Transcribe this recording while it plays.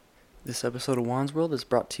This episode of Juan's World is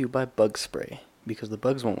brought to you by Bug Spray, because the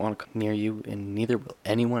bugs won't want to come near you, and neither will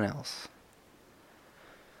anyone else.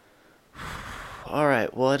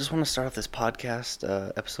 Alright, well, I just want to start off this podcast,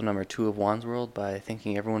 episode number 2 of Juan's World, by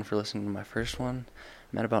thanking everyone for listening to my first one.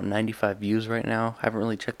 I'm at about 95 views right now. I haven't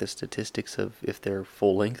really checked the statistics of if they're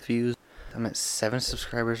full-length views. I'm at 7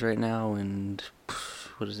 subscribers right now, and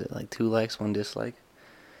what is it, like 2 likes, 1 dislike?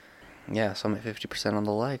 Yeah, so I'm at 50% on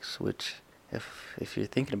the likes, which, if you're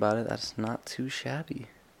thinking about it, that's not too shabby.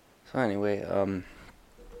 So anyway,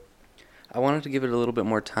 I wanted to give it a little bit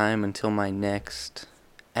more time until my next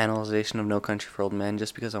analyzation of No Country for Old Men,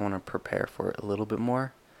 just because I want to prepare for it a little bit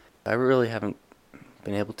more. I really haven't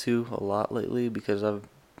been able to a lot lately because I've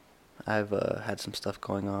had some stuff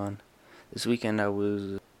going on. This weekend I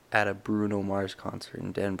was at a Bruno Mars concert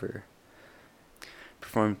in Denver,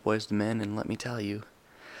 performing Boys to Men, and let me tell you,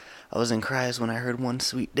 I was in cries when I heard One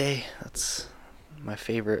Sweet Day. That's my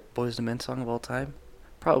favorite Boys to Men song of all time.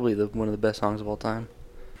 Probably one of the best songs of all time.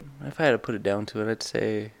 If I had to put it down to it, I'd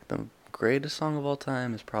say the greatest song of all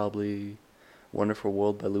time is probably Wonderful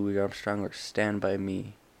World by Louis Armstrong or Stand By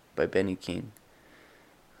Me by Benny King.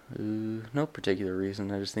 No particular reason,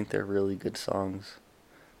 I just think they're really good songs.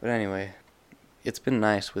 But anyway, it's been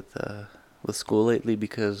nice with school lately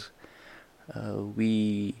because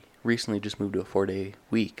we recently just moved to a 4-day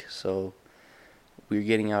week, so we're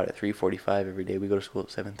getting out at 3:45 every day. We go to school at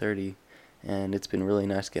 7:30, and it's been really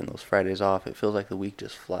nice getting those Fridays off. It feels like the week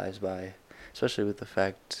just flies by, especially with the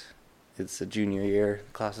fact it's a junior year.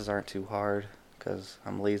 Classes aren't too hard because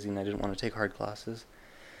I'm lazy and I didn't want to take hard classes.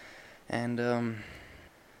 And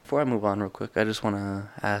before I move on real quick, I just want to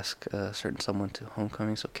ask a certain someone to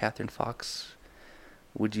homecoming. So Catherine Fox,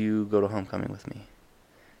 would you go to homecoming with me?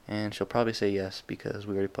 And she'll probably say yes because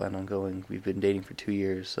we already planned on going. We've been dating for 2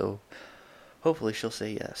 years, so hopefully she'll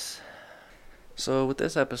say yes. So with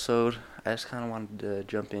this episode, I just kind of wanted to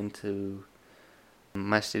jump into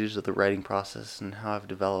my stages of the writing process and how I've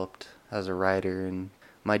developed as a writer and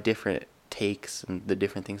my different takes and the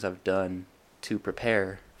different things I've done to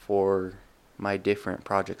prepare for my different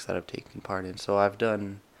projects that I've taken part in. So I've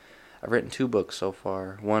written 2 books so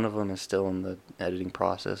far. One of them is still in the editing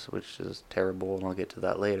process, which is terrible, and I'll get to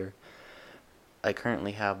that later. I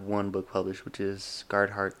currently have 1 book published, which is Scarred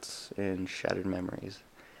Hearts and Shattered Memories.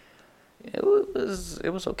 It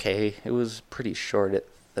was okay. It was pretty short at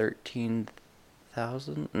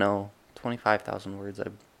 25,000 words, I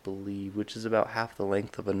believe, which is about half the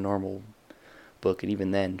length of a normal book, and even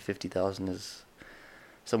then, 50,000 is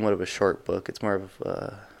somewhat of a short book. It's more of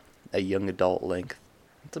a young adult length.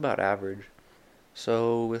 It's about average.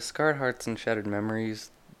 So with Scarred Hearts and Shattered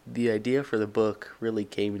Memories, the idea for the book really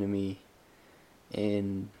came to me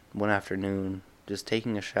in one afternoon, just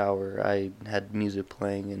taking a shower. I had music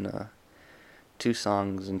playing, and 2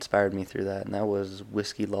 songs inspired me through that, and that was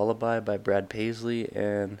Whiskey Lullaby by Brad Paisley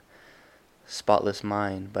and Spotless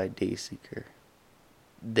Mind by Dayseeker.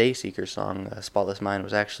 Dayseeker's song, Spotless Mind,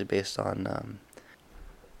 was actually based on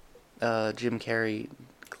Jim Carrey,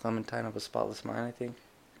 Clementine of a Spotless Mind, I think.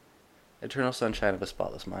 Eternal Sunshine of a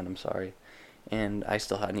Spotless Mind, I'm sorry. And I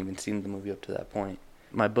still hadn't even seen the movie up to that point.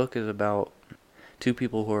 My book is about 2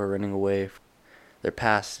 people who are running away from their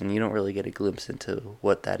past, and you don't really get a glimpse into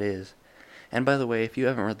what that is. And by the way, if you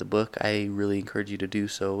haven't read the book, I really encourage you to do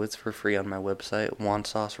so. It's for free on my website,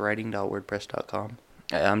 wansaucewriting.wordpress.com.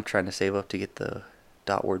 I'm trying to save up to get the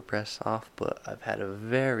 .wordpress off, but I've had a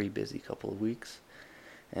very busy couple of weeks,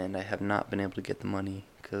 and I have not been able to get the money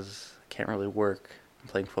because I can't really work. I'm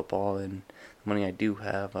playing football, and the money I do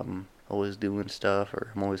have, I'm always doing stuff,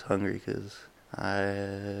 or I'm always hungry because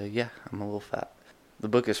I'm a little fat. The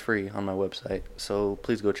book is free on my website, so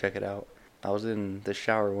please go check it out. I was in the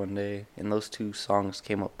shower one day, and those 2 songs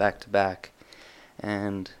came up back to back,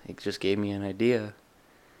 and it just gave me an idea.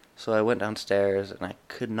 So I went downstairs, and I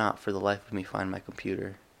could not for the life of me find my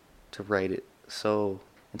computer to write it. So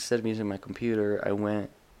instead of using my computer, I went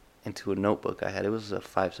into a notebook I had. It was a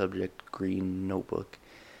 5-subject green notebook,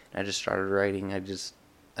 and I just started writing. I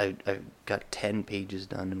got 10 pages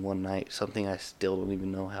done in one night, something I still don't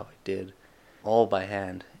even know how I did. All by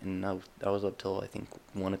hand, and I was up till I think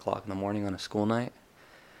 1 o'clock in the morning on a school night,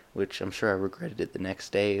 which I'm sure I regretted it the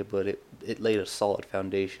next day, but it laid a solid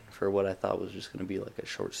foundation for what I thought was just going to be like a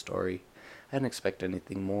short story. I didn't expect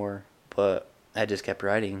anything more, but I just kept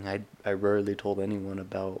writing. I rarely told anyone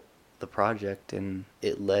about the project, and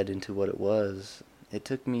it led into what it was. It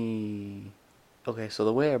took me... Okay, so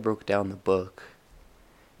the way I broke down the book,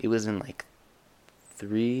 it was in like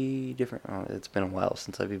 3 different... it's been a while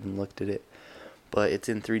since I've even looked at it, but it's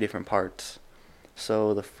in 3 different parts.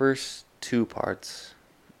 So the first 2 parts,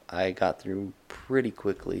 I got through pretty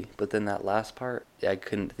quickly. But then that last part, I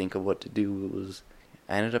couldn't think of what to do.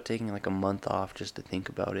 I ended up taking like a month off just to think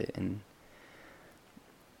about it, and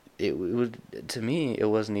it would, to me, it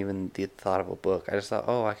wasn't even the thought of a book. I just thought,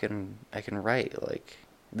 oh, I can write. Like,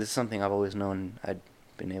 this is something I've always known I'd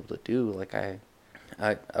been able to do. Like, I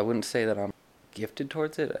wouldn't say that I'm gifted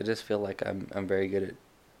towards it. I just feel like I'm very good at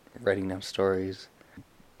writing down stories.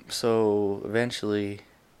 So eventually,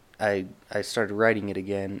 I started writing it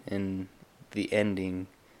again, and the ending.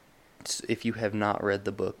 If you have not read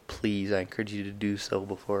the book, please, I encourage you to do so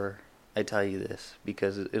before I tell you this,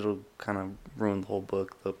 because it'll kind of ruin the whole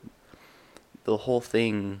book. The whole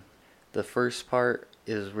thing, the first part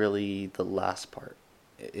is really the last part,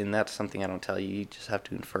 and that's something I don't tell you. You just have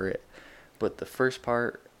to infer it. But the first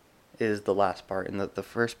part is the last part, and the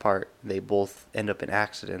first part, they both end up in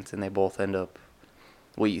accidents, and they both end up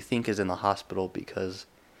what you think is in the hospital, because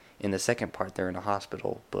in the second part they're in a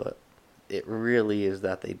hospital, but it really is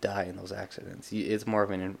that they die in those accidents. It's more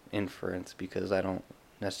of an inference, because I don't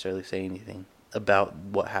necessarily say anything about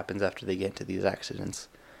what happens after they get into these accidents.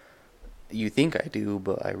 You think I do,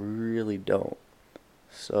 but I really don't.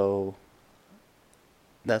 So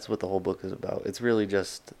that's what the whole book is about. It's really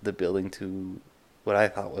just the building to what I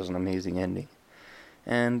thought was an amazing ending.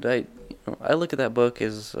 And I look at that book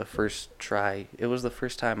as a first try. It was the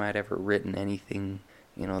first time I'd ever written anything,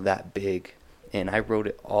 that big. And I wrote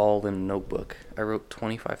it all in a notebook. I wrote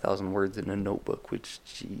 25,000 words in a notebook, which,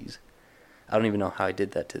 jeez, I don't even know how I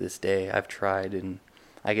did that to this day. I've tried, and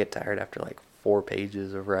I get tired after like 4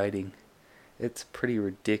 pages of writing. It's pretty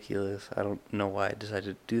ridiculous. I don't know why I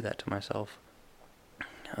decided to do that to myself.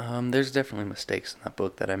 There's definitely mistakes in that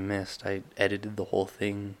book that I missed. I edited the whole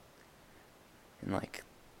thing in like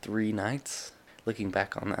 3 nights. Looking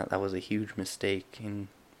back on that, that was a huge mistake, and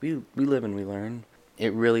we live and we learn.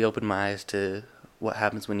 It really opened my eyes to what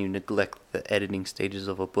happens when you neglect the editing stages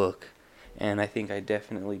of a book, and I think I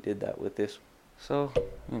definitely did that with this. So,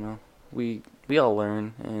 we all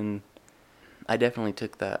learn, and I definitely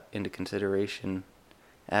took that into consideration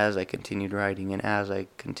as I continued writing and as I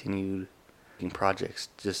continued making projects.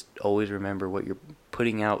 Just always remember, what you're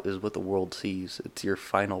putting out is what the world sees. It's your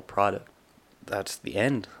final product. That's the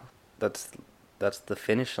end. That's the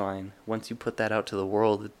finish line. Once you put that out to the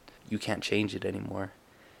world, you can't change it anymore.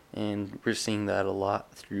 And we're seeing that a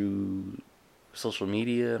lot through social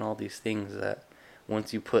media and all these things, that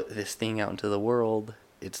once you put this thing out into the world,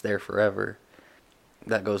 it's there forever.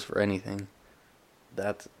 That goes for anything.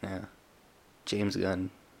 James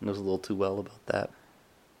Gunn knows a little too well about that.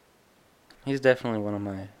 He's definitely one of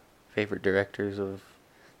my favorite directors of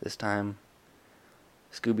this time.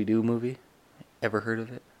 Scooby-Doo movie. Ever heard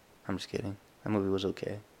of it? I'm just kidding. That movie was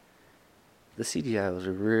okay. The CGI was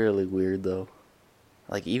really weird, though.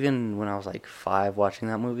 Like, even when I was like 5 watching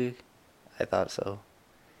that movie, I thought so.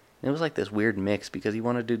 And it was like this weird mix, because he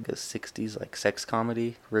wanted to do a 60s like sex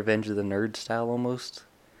comedy, Revenge of the Nerds style almost.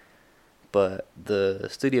 But the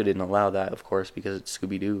studio didn't allow that, of course, because it's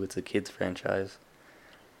Scooby-Doo. It's a kids franchise.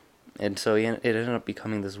 And so it ended up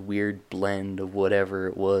becoming this weird blend of whatever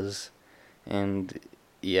it was. And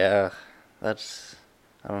yeah, I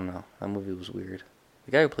don't know. That movie was weird.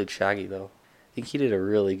 The guy who played Shaggy, though, I think he did a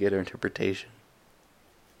really good interpretation.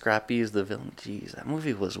 Scrappy is the villain. Jeez, that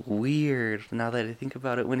movie was weird. Now that I think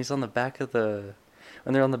about it, when they're on the back of the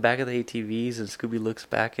ATVs, and Scooby looks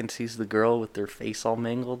back and sees the girl with their face all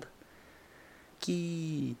mangled.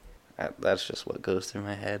 That's just what goes through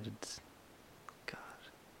my head. God.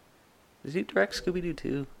 Did he direct Scooby-Doo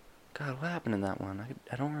too? God, what happened in that one?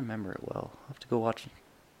 I don't remember it well. I'll have to go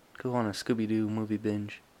on a Scooby-Doo movie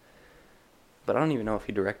binge. But I don't even know if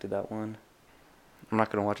he directed that one. I'm not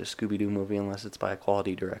going to watch a Scooby-Doo movie unless it's by a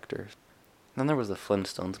quality director. Then there was the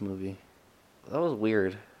Flintstones movie. That was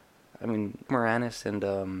weird. I mean, Moranis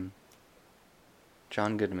and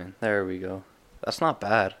John Goodman. There we go. That's not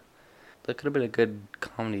bad. That could have been a good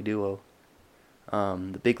comedy duo.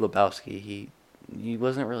 The Big Lebowski, he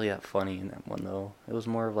wasn't really that funny in that one, though. It was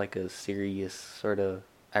more of like a serious, sort of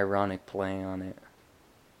ironic play on it.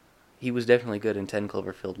 He was definitely good in 10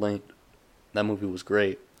 Cloverfield Lane. That movie was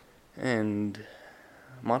great. And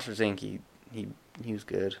Monsters, Inc., he was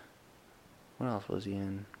good. What else was he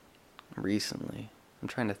in recently? I'm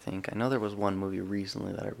trying to think. I know there was one movie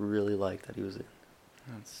recently that I really liked that he was in.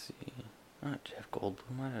 Let's see. Not Jeff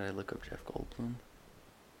Goldblum. Why did I look up Jeff Goldblum?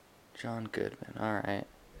 John Goodman. Alright.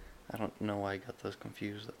 I don't know why I got those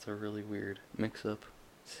confused. That's a really weird mix-up.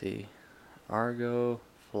 Let's see. Argo,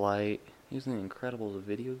 Flight. He was in The Incredibles, a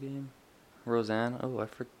video game. Roseanne. Oh, I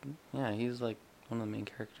forgot. Yeah, he's like one of the main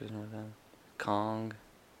characters in Roseanne. Kong.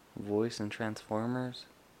 Voice in Transformers.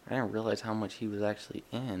 I didn't realize how much he was actually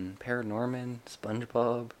in. Paranorman,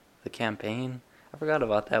 SpongeBob, The Campaign. I forgot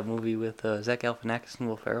about that movie with Zach Galifianakis and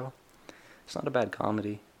Will Ferrell. It's not a bad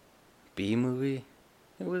comedy. B movie?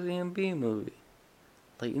 It was in B movie.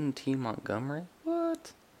 Leighton T. Montgomery?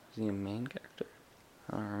 What? Was he a main character?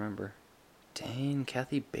 I don't remember. Dang,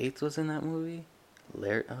 Kathy Bates was in that movie?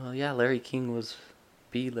 Larry King was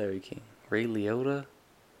B. Larry King. Ray Liotta?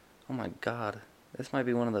 Oh my god. This might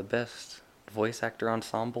be one of the best voice actor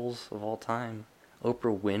ensembles of all time.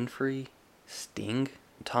 Oprah Winfrey? Sting?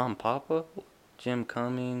 Tom Papa? Jim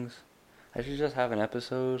Cummings? I should just have an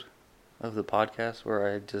episode of the podcast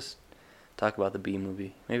where I just talk about the B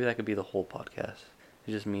movie. Maybe that could be the whole podcast.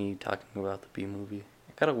 It's just me talking about the B movie.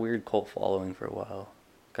 It got a weird cult following for a while.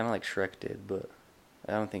 Kind of like Shrek did, but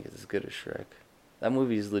I don't think it's as good as Shrek. That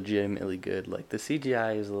movie is legitimately good. Like, the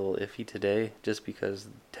CGI is a little iffy today just because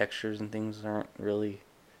textures and things weren't really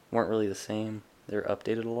the same. They're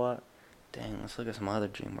updated a lot. Dang, let's look at some other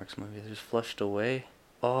DreamWorks movies. There's Flushed Away.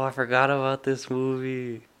 Oh, I forgot about this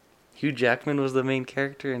movie. Hugh Jackman was the main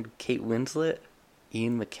character and Kate Winslet.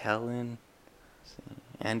 Ian McKellen.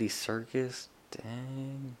 Andy Serkis.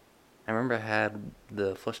 Dang. I remember I had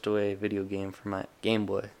the Flushed Away video game for my Game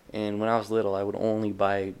Boy. And when I was little, I would only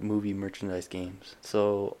buy movie merchandise games.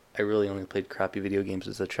 So I really only played crappy video games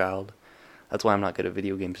as a child. That's why I'm not good at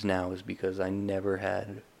video games now, is because I never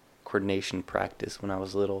had coordination practice when I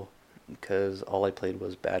was little. Because all I played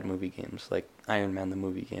was bad movie games, like Iron Man the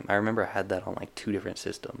movie game. I remember I had that on like 2 different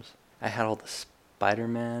systems. I had all the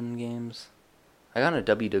Spider-Man games. I got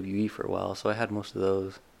into WWE for a while, so I had most of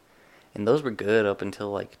those. And those were good up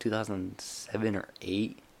until like 2007 or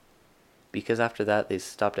 8. Because after that, they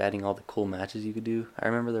stopped adding all the cool matches you could do. I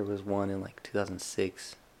remember there was one in like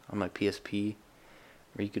 2006 on my PSP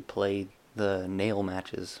where you could play the nail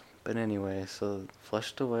matches. But anyway, so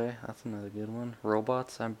Flushed Away, that's another good one.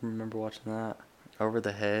 Robots, I remember watching that. Over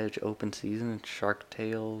the Hedge, Open Season, Shark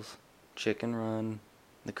Tales, Chicken Run,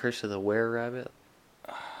 The Curse of the Were-Rabbit.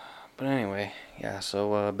 But anyway, yeah,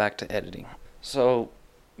 so back to editing. So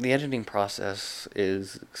the editing process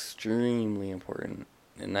is extremely important,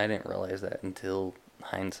 and I didn't realize that until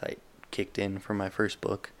hindsight kicked in for my first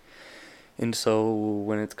book. And so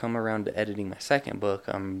when it's come around to editing my second book,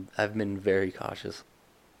 I've been very cautious.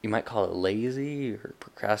 You might call it lazy or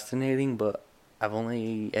procrastinating, but I've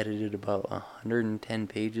only edited about 110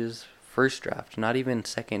 pages first draft, not even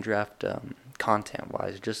second draft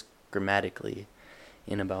content-wise, just grammatically,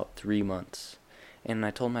 in about 3 months. And I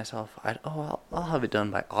told myself, I'll have it done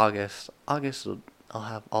by August. I'll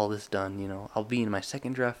have all this done, you know. I'll be in my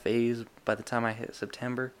second draft phase by the time I hit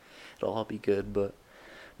September. It'll all be good, but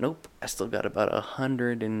nope. I still got about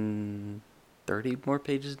 130 more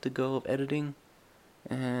pages to go of editing.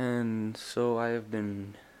 And so I've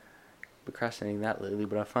been procrastinating that lately,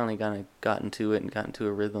 but I finally gotten to it and gotten to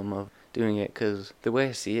a rhythm of doing it, because the way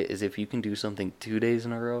I see it is if you can do something 2 days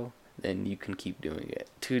in a row, then you can keep doing it.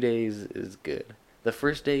 2 days is good. The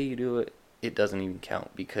first day you do it, it doesn't even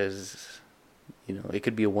count, because, you know, it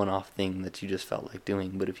could be a one-off thing that you just felt like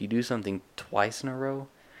doing, but if you do something twice in a row,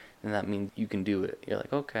 then that means you can do it. You're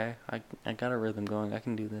like, okay, I got a rhythm going, I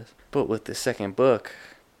can do this. But with the second book,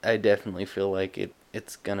 I definitely feel like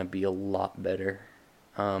it's gonna be a lot better.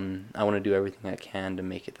 I want to do everything I can to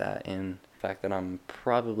make it that, and the fact that I'm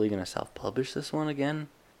probably gonna self-publish this one again,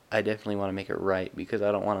 I definitely want to make it right, because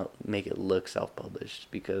I don't want to make it look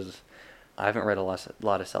self-published, because I haven't read a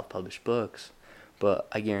lot of self-published books, but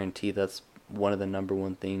I guarantee that's one of the number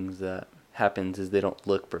one things that happens is they don't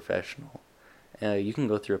look professional. You can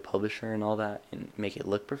go through a publisher and all that and make it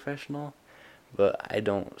look professional, but I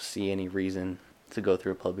don't see any reason to go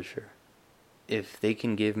through a publisher. If they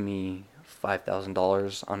can give me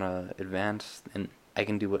 $5,000 on a advance, then I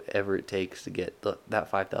can do whatever it takes to get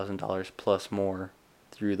that $5,000 plus more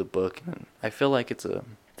through the book. And I feel like it's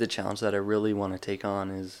the challenge that I really want to take on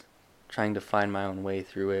is trying to find my own way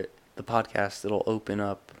through it. The podcast, it'll open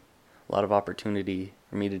up a lot of opportunity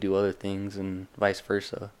for me to do other things and vice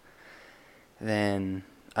versa. Then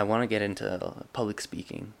I want to get into public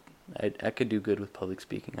speaking. I could do good with public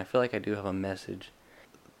speaking. I feel like I do have a message.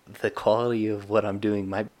 The quality of what I'm doing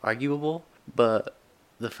might be arguable, but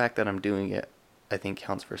the fact that I'm doing it, I think,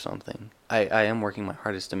 counts for something. I am working my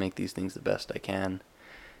hardest to make these things the best I can,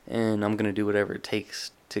 and I'm going to do whatever it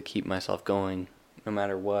takes to keep myself going, no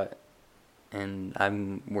matter what. And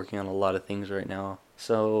I'm working on a lot of things right now,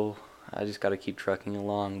 so I just got to keep trucking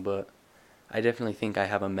along, but I definitely think I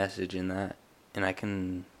have a message in that, and I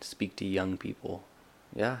can speak to young people.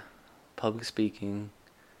 Yeah, public speaking,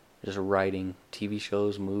 just writing, TV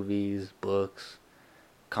shows, movies, books,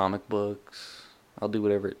 comic books, I'll do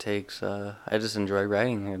whatever it takes. I just enjoy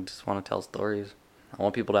writing. I just want to tell stories. I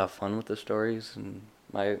want people to have fun with the stories, and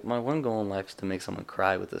my one goal in life is to make someone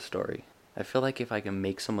cry with a story. I feel like if I can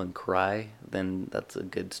make someone cry, then that's a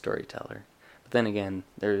good storyteller. But then again,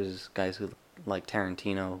 there's guys who like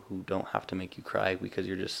Tarantino who don't have to make you cry because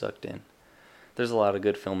you're just sucked in. There's a lot of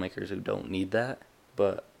good filmmakers who don't need that,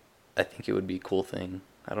 but I think it would be a cool thing.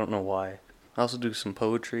 I don't know why. I also do some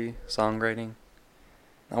poetry, songwriting.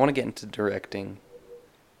 I want to get into directing.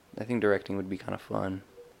 I think directing would be kind of fun.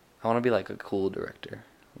 I want to be like a cool director.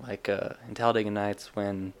 Like in Talladega Nights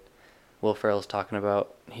when Will Ferrell's talking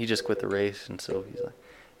about, he just quit the race, and so he's like,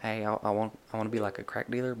 hey, I want to be like a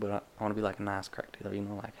crack dealer, but I want to be like a nice crack dealer,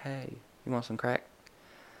 like, hey, you want some crack?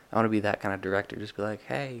 I want to be that kind of director, just be like,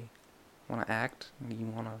 hey, want to act? You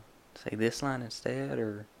want to say this line instead,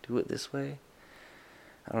 or do it this way?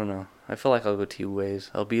 I don't know. I feel like I'll go two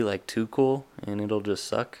ways. I'll be like too cool, and it'll just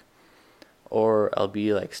suck, or I'll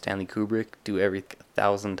be like Stanley Kubrick, do every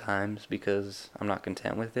 1,000 times because I'm not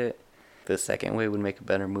content with it. The second way would make a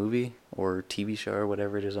better movie or TV show or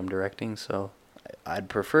whatever it is I'm directing, so I'd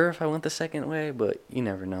prefer if I went the second way, but you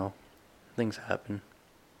never know. Things happen.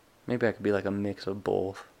 Maybe I could be like a mix of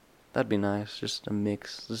both. That'd be nice, just a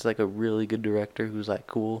mix. Just like a really good director who's like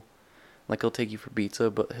cool. Like he'll take you for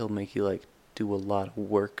pizza, but he'll make you like do a lot of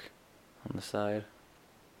work on the side.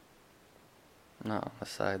 Not on the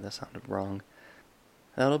side, that sounded wrong.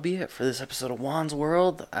 That'll be it for this episode of Juan's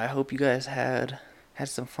World. I hope you guys had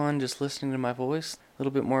some fun just listening to my voice. A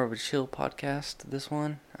little bit more of a chill podcast, this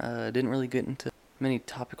one. Didn't really get into many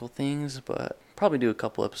topical things, but probably do a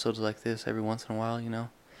couple episodes like this every once in a while,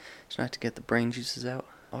 It's nice to get the brain juices out.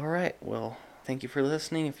 Alright, well, thank you for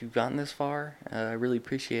listening. If you've gotten this far, I really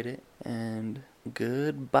appreciate it. And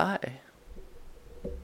goodbye.